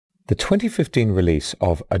The 2015 release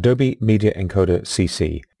of Adobe Media Encoder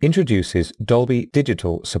CC introduces Dolby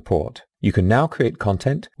Digital support. You can now create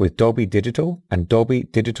content with Dolby Digital and Dolby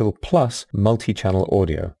Digital Plus multi-channel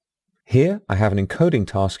audio. Here I have an encoding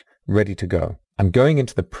task ready to go. I'm going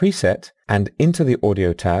into the preset and into the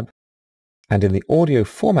audio tab, and in the audio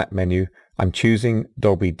format menu I'm choosing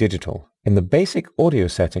Dolby Digital. In the basic audio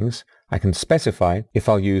settings, I can specify if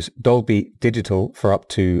I'll use Dolby Digital for up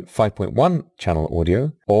to 5.1 channel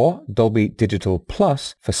audio or Dolby Digital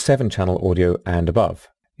Plus for 7 channel audio and above.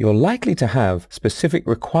 You're likely to have specific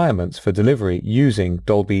requirements for delivery using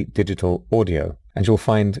Dolby Digital Audio, and you'll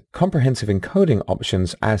find comprehensive encoding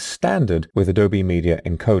options as standard with Adobe Media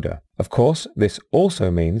Encoder. Of course, this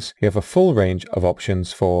also means you have a full range of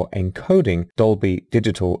options for encoding Dolby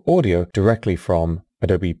Digital Audio directly from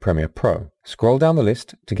Adobe Premiere Pro. Scroll down the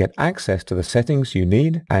list to get access to the settings you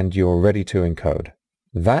need and you're ready to encode.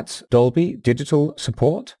 That's Dolby Digital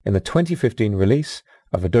support in the 2015 release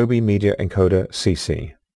of Adobe Media Encoder CC.